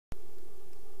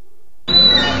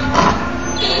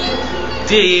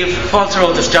Dave, Falter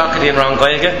Old Jockey and Ron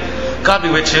Gaelic. God be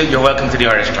with you, you're welcome to the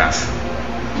Irish class.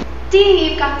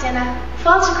 Dave got dinner.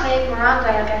 Falter Craig Moran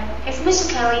Gaelic. It's Mrs.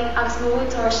 Chloe agus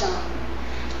Mawood Sean.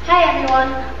 Hey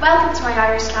everyone, welcome to my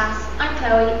Irish class. I'm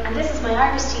Chloe and this is my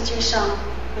Irish teacher Sean,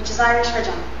 which is Irish for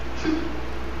John.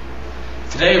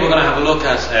 Today we're going to have a look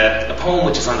at a poem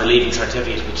which is on the leaving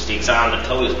certificate, which is the exam that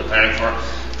Chloe is preparing for,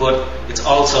 but it's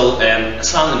also a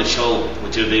song in the show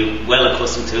which you'll be well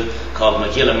accustomed to, called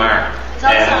Magillamar. It's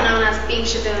also known as Beam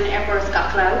Shaboon Airworth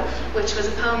Got Clow, which was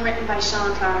a poem written by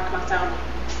Sean Clark MacDonald.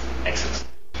 Excellent.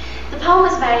 The poem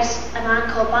is about a man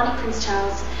called Bonnie Prince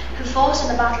Charles who fought in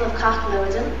the Battle of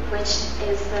Cockloaden, which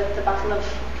is the Battle of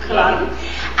Culloden,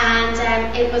 and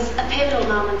it was a pivotal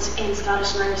moment in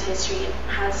Scottish and Irish history. It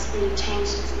has really changed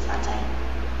since that day.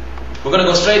 We're going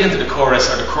to go straight into the chorus,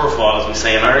 or the curveball as we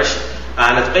say in Irish,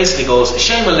 and it basically goes,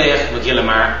 Shame Leich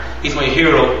Magillamar, he's my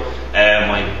hero,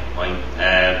 my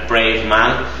brave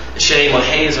man. Shame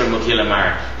Hazer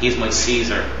Magillamar, he's my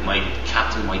Caesar, my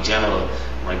captain, my general,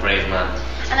 my brave man.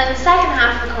 And then the second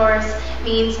half of the chorus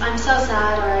means I'm so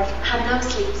sad, or I've had no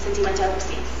sleep since he went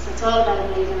overseas. So it's all about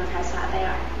him leaving and how sad they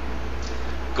are.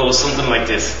 Goes something like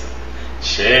this.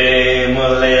 Shame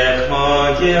Leich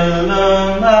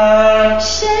Magillamar,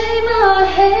 Shame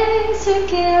Hazer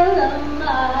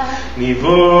Magillamar, Ní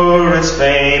bhór is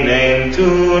féin ein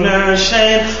túnar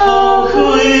shame, oh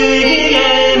hui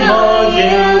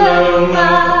Magillamar.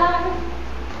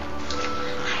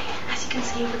 As you can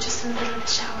see, we're just in the middle of the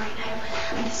show right now,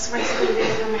 and this is where I'm going to be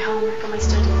doing my homework and my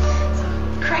study. So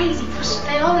crazy, but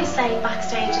they always say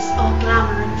backstage is all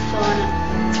glamour and fun,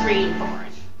 and it's really boring.